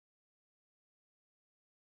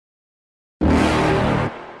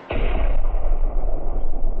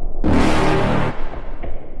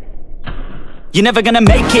You're never gonna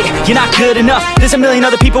make it, you're not good enough. There's a million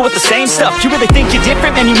other people with the same stuff. You really think you're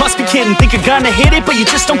different? Man, you must be kidding. Think you're gonna hit it, but you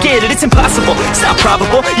just don't get it. It's impossible, it's not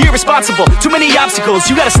probable, you're irresponsible. Too many obstacles,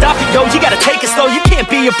 you gotta stop it, yo. You gotta take it slow, you can't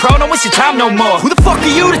be a pro. Don't waste your time no more. Who the fuck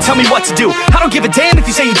are you to tell me what to do? I don't give a damn if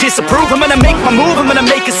you say you disapprove. I'm gonna make my move, I'm gonna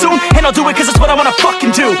make it soon. And I'll do it cause it's what I wanna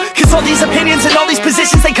fucking do. Cause all these opinions and all these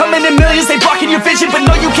positions, they come in millions, they blocking your vision. But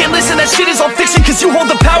no, you can't listen, that shit is all fiction. Cause you hold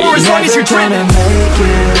the power as long as you're dreaming.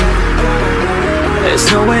 There's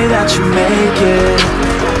no way that you make it.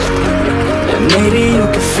 And maybe you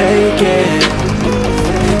can fake it,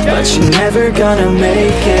 but you're never gonna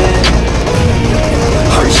make it.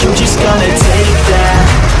 Are you just gonna take that?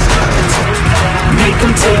 Make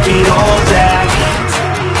them take it all back.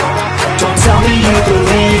 Don't tell me you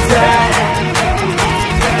believe that.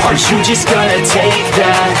 Are you just gonna take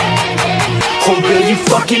that? Or will you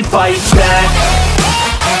fucking fight back?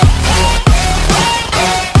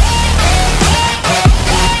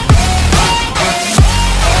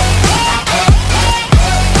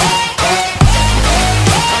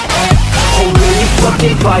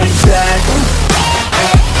 Fight back.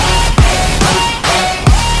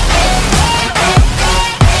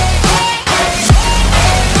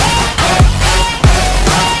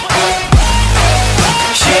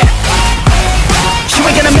 You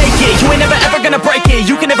ain't gonna make it, you ain't never ever gonna break it.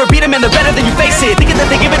 You can never beat them and they're better than you face it. Thinking that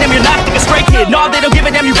they give a damn, you're not, think a stray kid. No, they don't give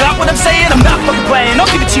a damn, you got what I'm saying? I'm not fucking playing, I'll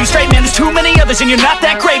give it to you straight, man. There's too many others and you're not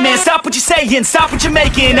that great, man. Stop what you're saying, stop what you're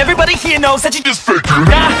making. Everybody here knows that you just fake it.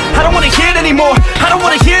 Nah, I don't wanna hear it anymore, I don't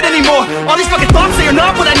wanna hear it anymore. All these fucking thoughts, they are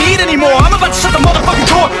not what I need anymore. I'm about to shut the motherfucking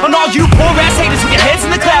door on all you poor ass haters with your heads in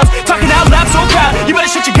the clouds, talking out loud so proud. You better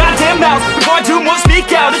shut your goddamn mouth before I do more speak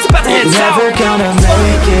out. It's about to head south. You're never gonna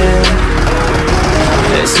make it.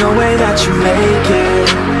 There's no way that you make it.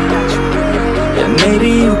 And maybe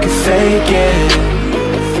you can fake it,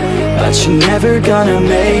 but you're never gonna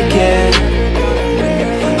make it.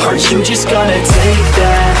 Are you just gonna take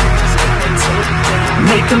that?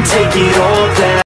 Make them take it all back.